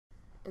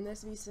In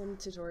this VISSIM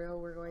tutorial,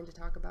 we're going to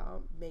talk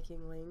about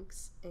making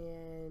links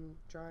and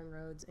drawing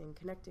roads and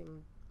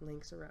connecting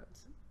links or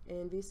roads.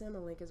 In VISSIM, a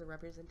link is a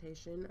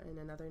representation and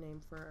another name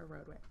for a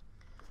roadway.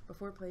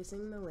 Before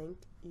placing the link,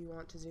 you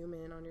want to zoom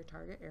in on your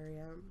target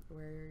area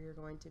where you're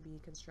going to be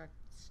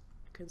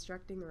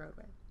constructing the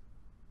roadway.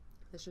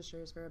 This just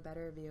shows for a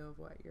better view of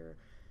what you're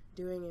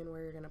doing and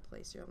where you're going to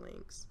place your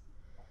links.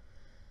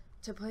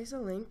 To place a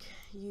link,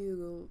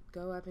 you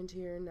go up into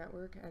your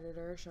network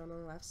editor shown on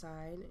the left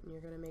side, and you're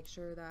going to make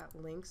sure that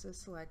links is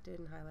selected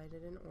and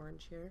highlighted in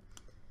orange here.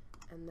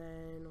 And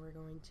then we're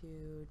going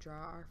to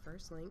draw our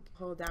first link.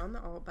 Hold down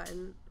the Alt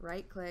button,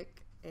 right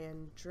click,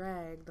 and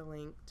drag the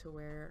link to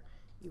where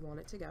you want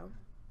it to go.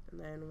 And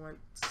then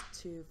once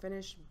to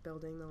finish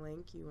building the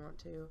link, you want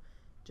to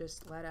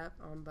just let up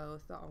on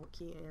both the Alt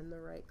key and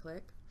the right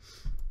click.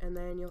 And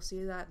then you'll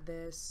see that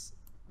this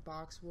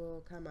box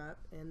will come up,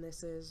 and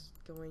this is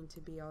going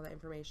to be all the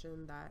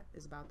information that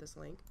is about this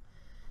link.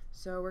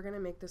 So we're going to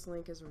make this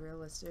link as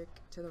realistic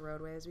to the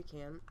roadway as we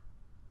can.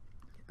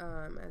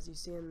 As you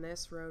see in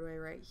this roadway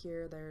right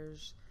here,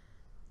 there's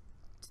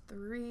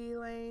 3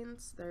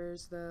 lanes.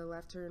 There's the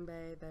left turn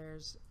bay,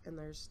 there's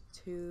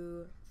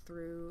 2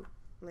 through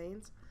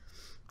lanes.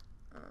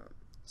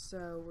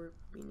 So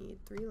we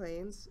need 3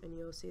 lanes, and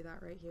you'll see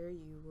that right here.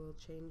 You will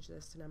change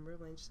this to number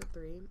of lanes to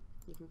 3.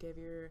 You can give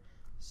your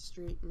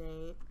street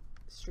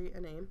a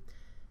name.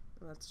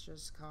 Let's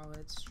just call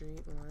it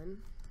Street 1.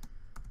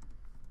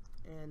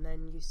 And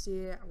then you see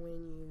it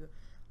when you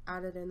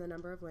added in the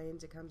number of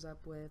lanes, it comes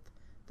up with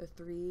the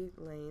 3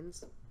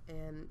 lanes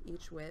and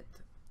each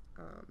width.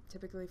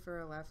 Typically for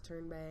a left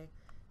turn bay,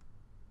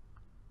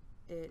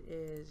 it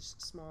is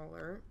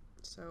smaller,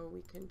 so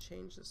we can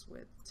change this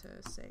width to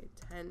say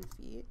 10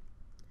 feet.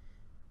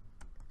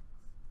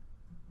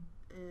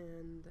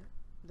 And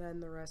then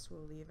the rest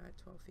will leave at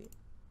 12 feet.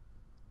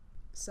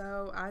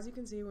 So as you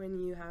can see, when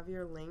you have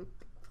your link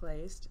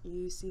placed,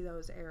 you see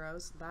those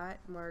arrows. That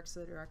marks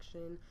the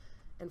direction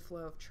and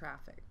flow of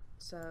traffic.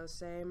 So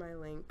say my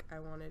link, I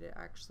wanted it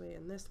actually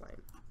in this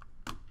lane.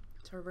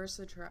 To reverse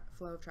the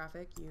flow of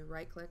traffic, you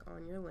right click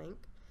on your link,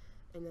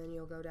 and then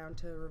you'll go down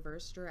to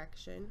reverse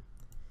direction,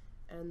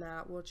 and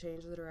that will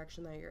change the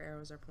direction that your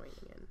arrows are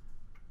pointing in.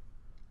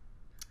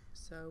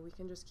 So we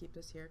can just keep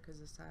this here because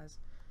this has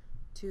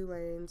 2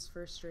 lanes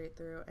for straight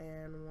through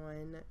and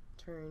 1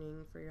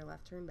 turning for your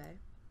left turn bay.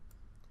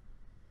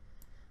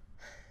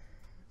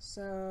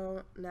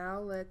 So now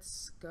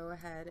let's go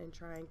ahead and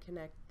try and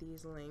connect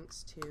these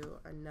links to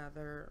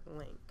another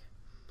link.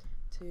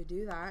 To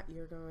do that,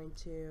 you're going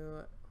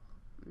to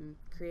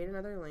create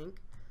another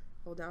link,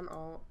 hold down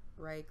Alt,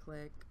 right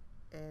click,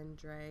 and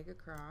drag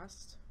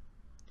across.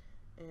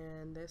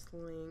 And this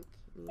link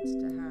needs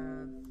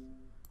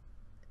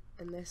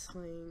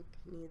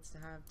to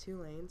have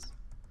 2 lanes.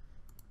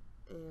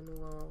 And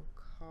we'll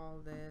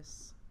call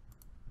this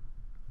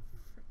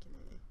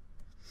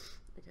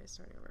okay,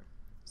 starting over.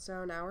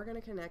 So now we're going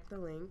to connect the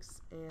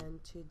links,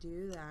 and to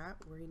do that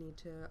we need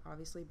to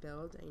obviously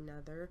build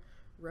another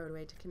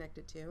roadway to connect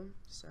it to.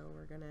 So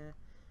we're going to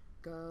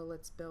go,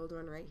 let's build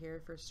one right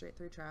here for straight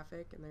through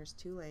traffic, and there's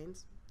 2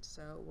 lanes.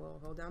 So we'll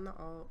hold down the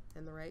Alt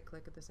and the right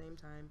click at the same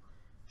time,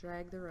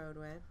 drag the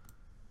roadway,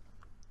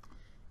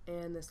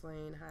 and this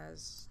lane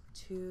has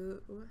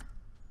 2,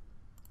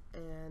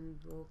 and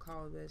we'll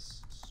call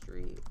this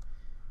street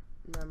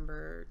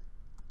number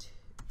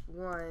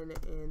 1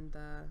 in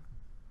the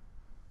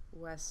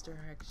west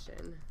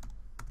direction.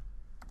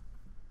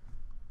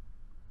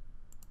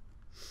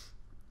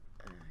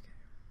 Okay.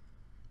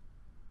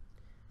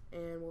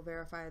 And we'll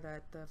verify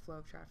that the flow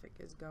of traffic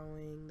is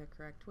going the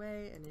correct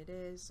way, and it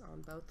is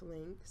on both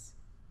links.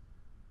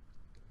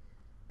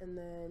 And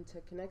then to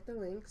connect the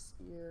links,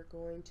 you're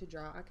going to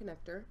draw a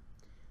connector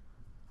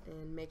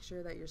and make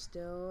sure that you're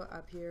still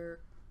up here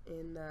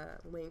in the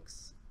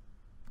links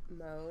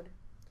mode.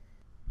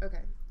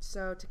 Okay,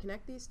 so to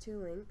connect these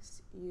 2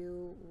 links,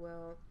 you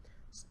will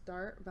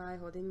start by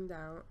holding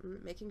down,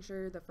 making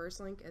sure the first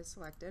link is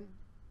selected.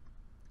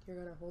 You're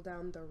going to hold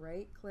down the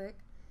right click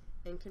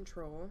and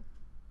control,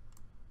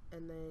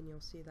 and then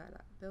you'll see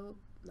that build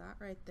that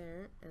right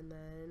there, and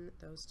then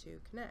those 2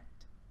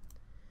 connect.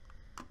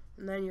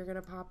 And then you're going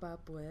to pop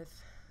up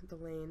with the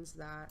lanes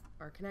that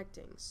are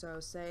connecting. So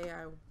say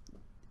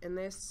in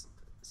this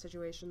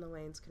situation the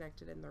lanes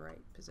connected in the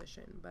right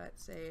position, but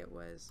say it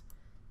was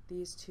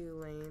these 2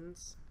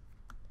 lanes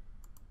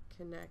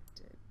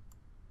connected,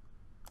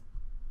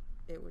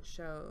 it would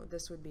show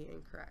this would be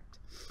incorrect.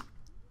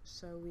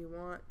 So we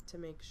want to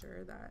make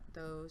sure that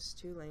those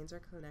 2 lanes are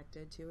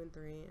connected, 2 and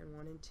 3 and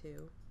 1 and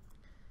 2,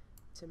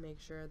 to make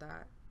sure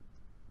that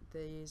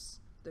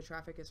the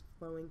traffic is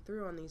flowing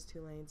through on these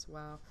 2 lanes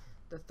while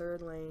the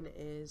 3rd lane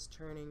is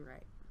turning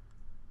right.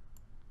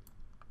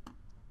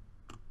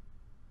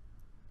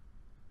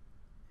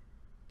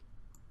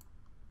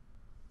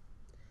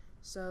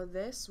 So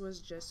this was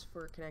just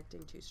for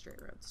connecting 2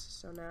 straight roads.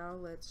 So now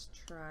let's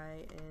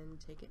try and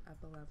take it up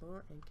a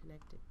level and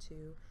connect it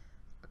to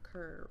a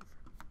curve.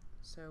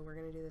 So we're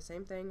going to do the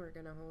same thing. We're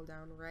going to hold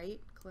down right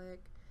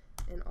click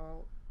and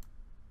Alt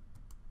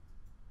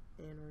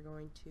and we're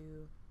going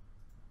to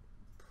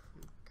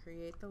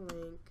create the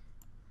link.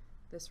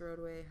 This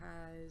roadway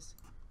has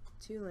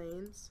 2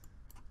 lanes,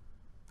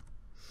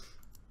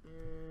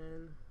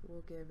 and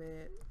we'll give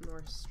it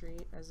North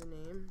Street as a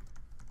name.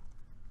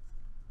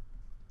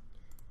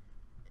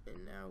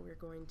 And now we're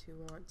going to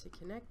want to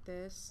connect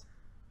this,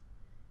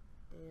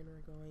 and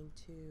we're going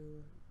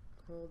to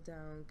hold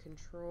down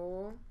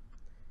Control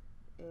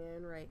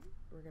and right.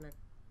 We're going to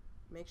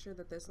make sure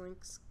that this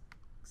link's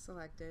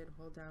selected,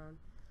 hold down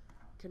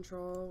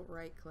Control,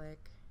 right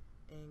click,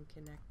 and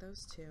connect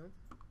those two.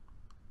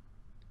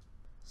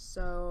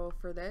 So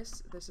for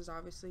this is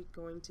obviously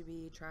going to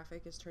be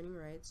traffic is turning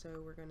right, so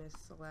we're going to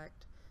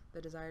select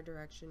the desired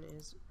direction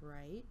is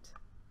right,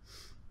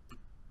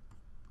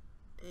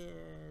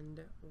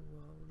 and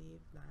we'll leave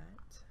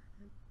that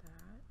at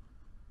that.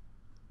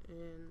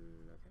 And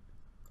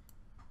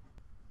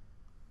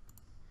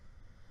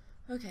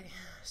okay,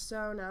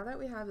 so now that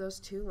we have those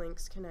 2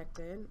 links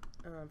connected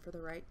for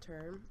the right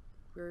turn,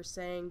 we're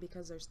saying,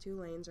 because there's 2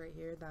 lanes right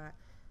here, that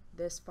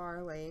this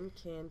far lane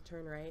can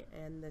turn right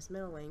and this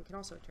middle lane can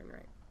also turn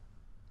right.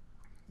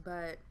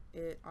 But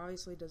it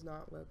obviously does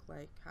not look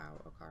like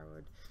how a car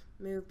would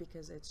move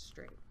because it's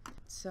straight.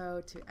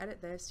 So to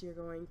edit this, you're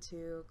going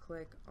to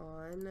click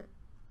on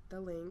the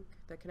link,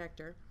 the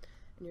connector,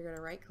 and you're going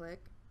to right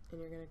click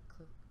and you're going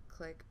to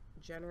click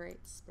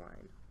Generate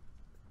Spline.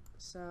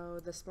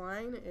 So the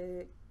spline,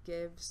 it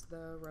gives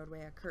the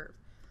roadway a curve.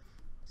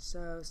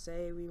 So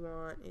say we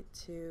want it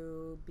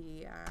to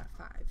be at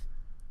 5.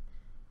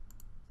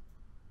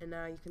 And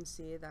now you can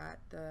see that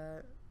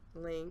the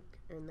link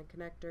and the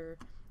connector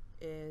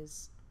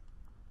is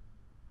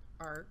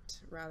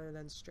arced rather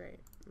than straight.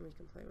 And we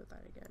can play with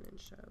that again and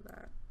show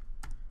that.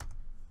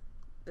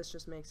 This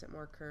just makes it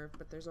more curved,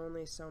 but there's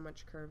only so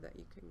much curve that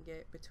you can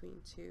get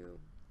between 2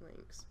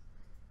 links.